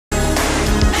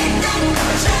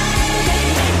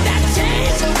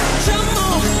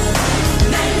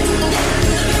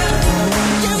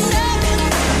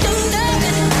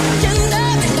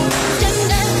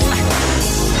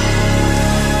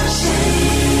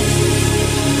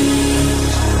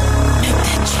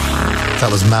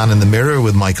That was Man in the Mirror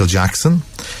with Michael Jackson.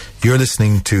 You're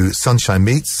listening to Sunshine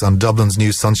Meets on Dublin's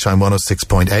new Sunshine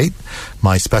 106.8.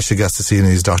 My special guest this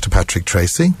evening is Dr. Patrick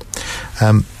Treacy.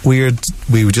 We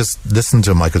just listened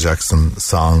to a Michael Jackson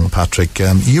song, Patrick.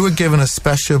 You were given a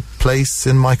special place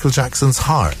in Michael Jackson's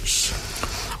heart.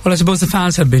 Well, I suppose the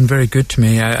fans have been very good to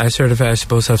me. I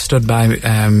suppose, have stood by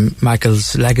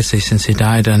Michael's legacy since he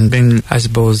died, and been, I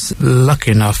suppose, lucky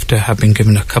enough to have been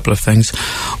given a couple of things.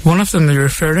 One of them, you're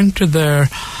referring to their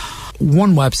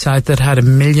one website that had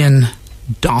 1 million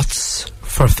dots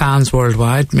for fans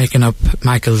worldwide, making up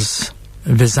Michael's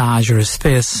visage or his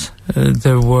face.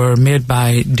 They were made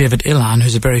by David Ilan,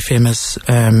 who's a very famous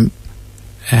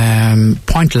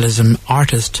pointillism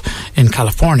artist in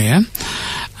California.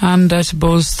 And I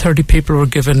suppose 30 people were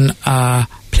given a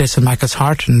place in Michael's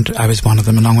heart, and I was one of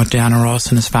them, along with Diana Ross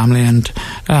and his family, and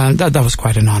that was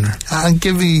quite an honour. And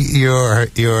give me your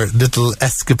little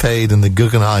escapade in the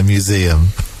Guggenheim Museum.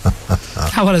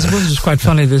 Well, I suppose it was quite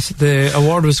funny. The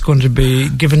award was going to be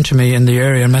given to me in the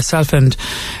area, and myself and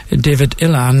David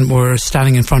Ilan were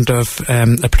standing in front of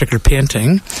a particular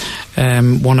painting,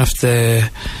 one of the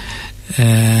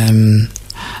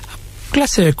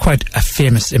let's say quite a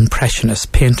famous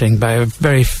Impressionist painting by a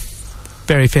very,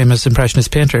 very famous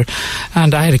Impressionist painter,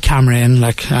 and I had a camera in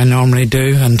like I normally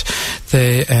do, and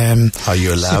the are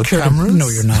you allowed cameras? No,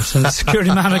 you're not. And the security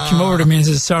man came over to me and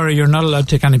said, "Sorry, you're not allowed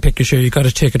to take any pictures here. You got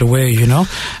to take it away, you know."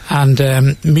 And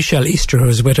Michelle Easter, who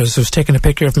was with us, was taking a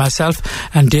picture of myself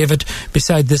and David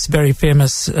beside this very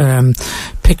famous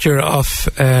picture of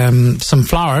some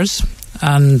flowers,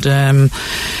 and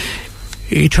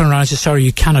he turned around and said, "Sorry,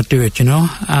 you cannot do it, you know."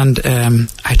 And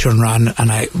I turned around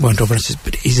and I went over and said,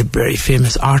 "But he's a very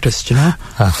famous artist, you know."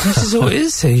 And I said, "Oh,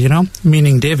 is he, you know?"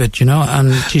 Meaning David, you know.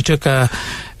 And he took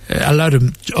allowed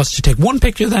us to take one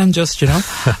picture then, just, you know.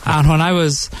 And when I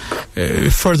was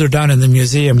further down in the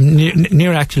museum,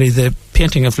 near actually the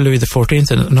painting of Louis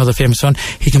XIV, another famous one,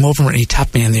 he came over and he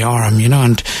tapped me in the arm, you know,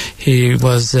 and he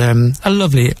was a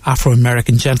lovely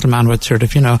Afro-American gentleman with sort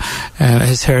of, you know,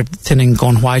 his hair thinning,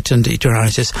 gone white, and he turned around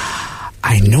and says,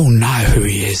 "I know now who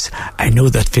he is. I know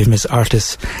that famous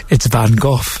artist. It's Van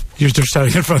Gogh." You're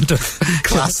standing in front of.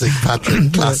 Classic,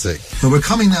 Patrick, classic. Well, we're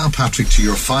coming now, Patrick, to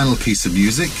your final piece of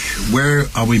music. Where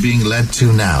are we being led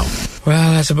to now?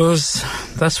 Well, I suppose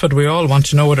that's what we all want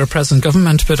to know with our present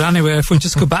government. But anyway, if we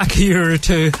just go back a year or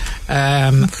two,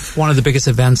 one of the biggest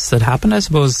events that happened, I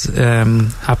suppose,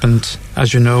 happened,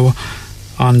 as you know,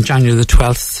 on January the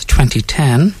 12th,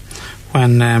 2010,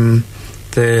 when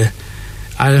the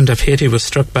island of Haiti was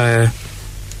struck by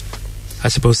I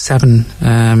suppose 7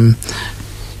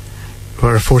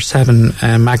 or a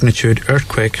 4.7 magnitude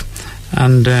earthquake,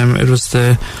 and it was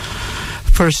the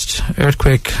first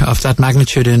earthquake of that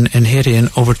magnitude in Haiti in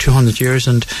over 200 years.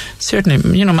 And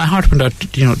certainly, you know, my heart went out,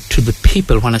 you know, to the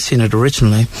people when I seen it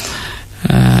originally.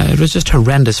 It was just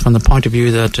horrendous from the point of view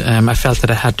that I felt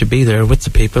that I had to be there with the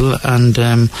people, and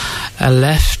I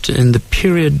left in the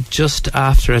period just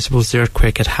after, I suppose, the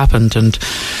earthquake had happened, and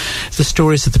the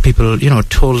stories that the people, you know,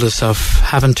 told us of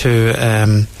having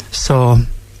to saw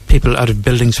people out of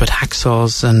buildings with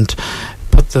hacksaws and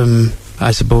put them,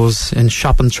 I suppose, in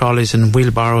shopping trolleys and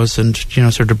wheelbarrows, and, you know,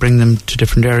 sort of bring them to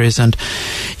different areas. And,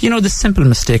 you know, the simple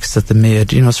mistakes that they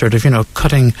made, you know, sort of, you know,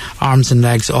 cutting arms and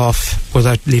legs off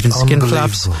without leaving skin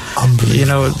flaps. You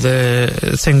know,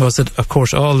 the thing was that, of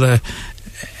course, all the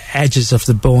edges of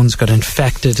the bones got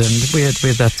infected, and we had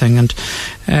that thing. And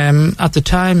at the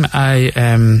time, I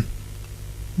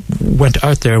went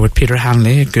out there with Peter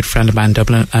Hanley, a good friend of mine in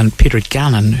Dublin, and Peter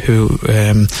Gannon, who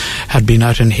had been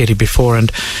out in Haiti before.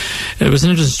 And it was an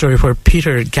interesting story where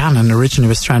Peter Gannon originally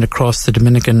was trying to cross the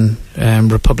Dominican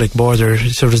Republic border,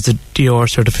 sort of the Dior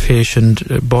sort of Haitian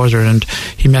border, and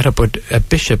he met up with a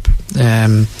bishop,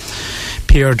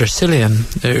 Pierre Dercillian,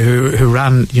 who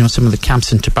ran, you know, some of the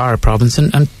camps in Tabara province,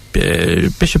 and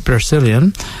Bishop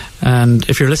Dercillian. And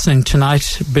if you're listening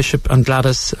tonight, Bishop and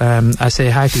Gladys, I say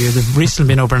hi to you. They've recently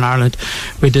been over in Ireland.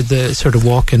 We did the sort of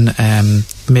walk in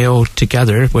Mayo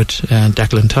together with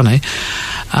Declan Tunney,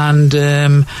 and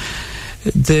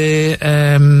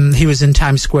he was in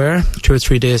Times Square 2 or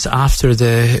 3 days after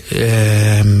the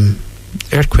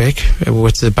earthquake,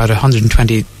 with about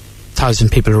 120,000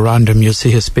 people around him. You'll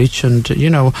see his speech, and, you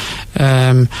know,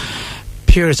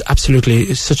 Pierre is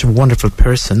absolutely such a wonderful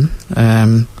person.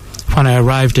 When I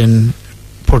arrived in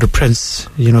Port-au-Prince,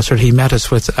 you know, sort of, he met us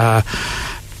with a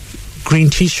green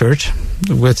T-shirt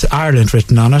with Ireland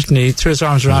written on it, and he threw his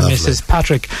arms around me and says,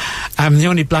 "Patrick, I'm the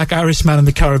only black Irishman in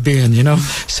the Caribbean," you know.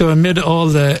 So amid all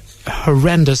the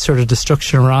horrendous sort of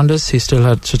destruction around us, he still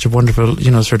had such a wonderful, you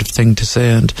know, sort of thing to say.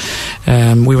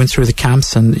 And we went through the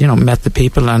camps and, you know, met the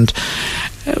people, and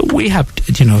we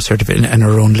helped, you know, sort of in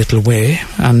our own little way.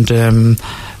 And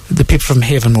the people from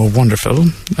Haven were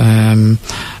wonderful, and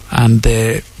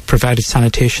they provided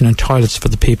sanitation and toilets for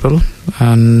the people,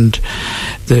 and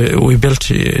we built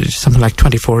something like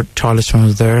 24 toilets when I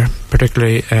was there.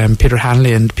 Particularly Peter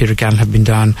Hanley and Peter Gann have been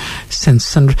down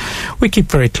since, and we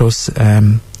keep very close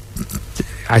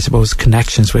I suppose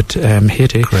connections with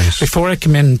Haiti. Great. Before I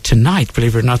came in tonight,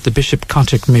 believe it or not, the bishop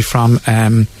contacted me from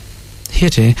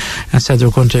Haiti and said they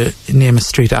were going to name a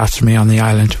street after me on the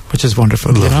island, which is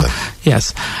wonderful. Lovely. You know?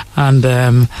 Yes. And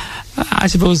I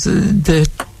suppose the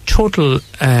total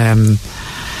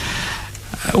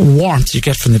warmth you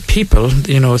get from the people,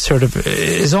 you know, sort of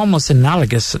is almost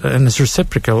analogous and is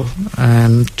reciprocal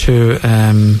to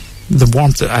the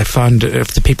warmth that I found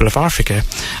of the people of Africa.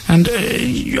 And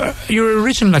your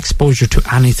original exposure to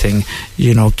anything,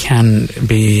 you know, can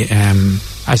be,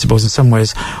 I suppose in some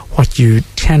ways, what you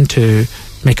tend to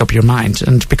make up your mind.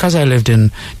 And because I lived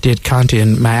in Dade County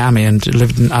in Miami and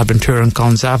lived in Aventura and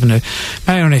Collins Avenue,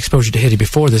 my only exposure to Haiti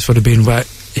before this would have been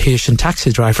Haitian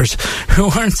taxi drivers who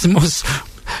weren't the most,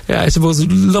 I suppose,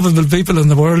 lovable people in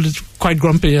the world, quite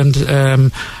grumpy. And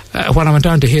when I went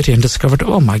down to Haiti and discovered,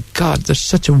 oh my God, there's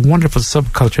such a wonderful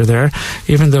subculture there,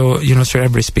 even though, you know, sir,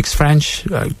 everybody speaks French,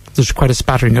 there's quite a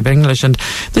spattering of English, and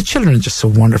the children are just so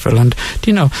wonderful. And,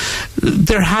 you know,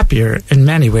 they're happier in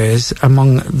many ways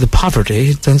among the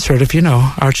poverty than sort of, you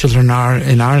know, our children are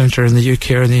in Ireland or in the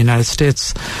UK or in the United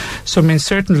States. So, I mean,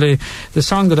 certainly the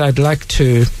song that I'd like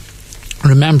to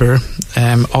remember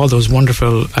all those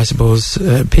wonderful, I suppose,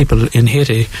 people in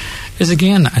Haiti is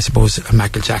again, I suppose, a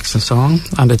Michael Jackson song,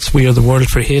 and it's "We Are the World"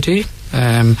 for Haiti.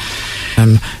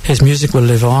 His music will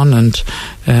live on, and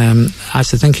I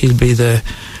think he'll be the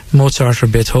Mozart or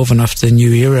Beethoven of the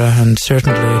new era, and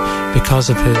certainly because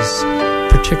of his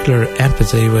particular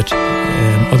empathy with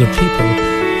other people,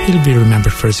 he'll be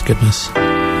remembered for his goodness.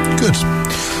 Good.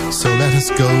 So let us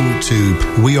go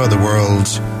to "We Are the World"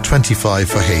 25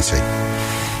 for Haiti.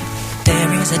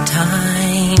 There is a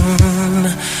time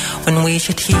when we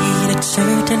should heed a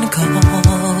certain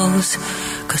cause,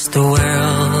 'cause the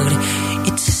world,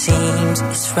 it seems,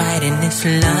 is right in this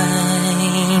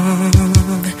line.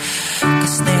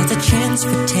 'Cause there's a chance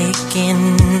for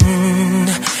taking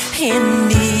in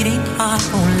needing our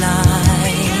own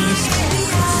lives.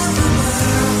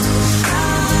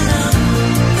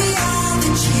 We are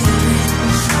the children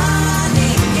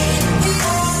shining, we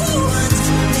are the ones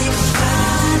to make it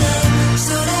brighter.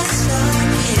 So let's start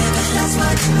here, that's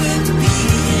what we're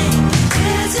being.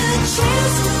 There's a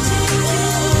chance for taking.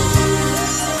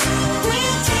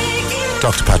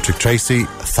 Dr. Patrick Treacy,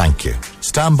 thank you.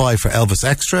 Stand by for Elvis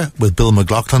Extra with Bill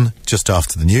McLaughlin just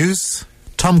after the news.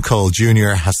 Tom Cole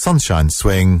Jr. has Sunshine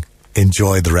Swing.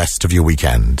 Enjoy the rest of your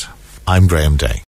weekend. I'm Graham Day.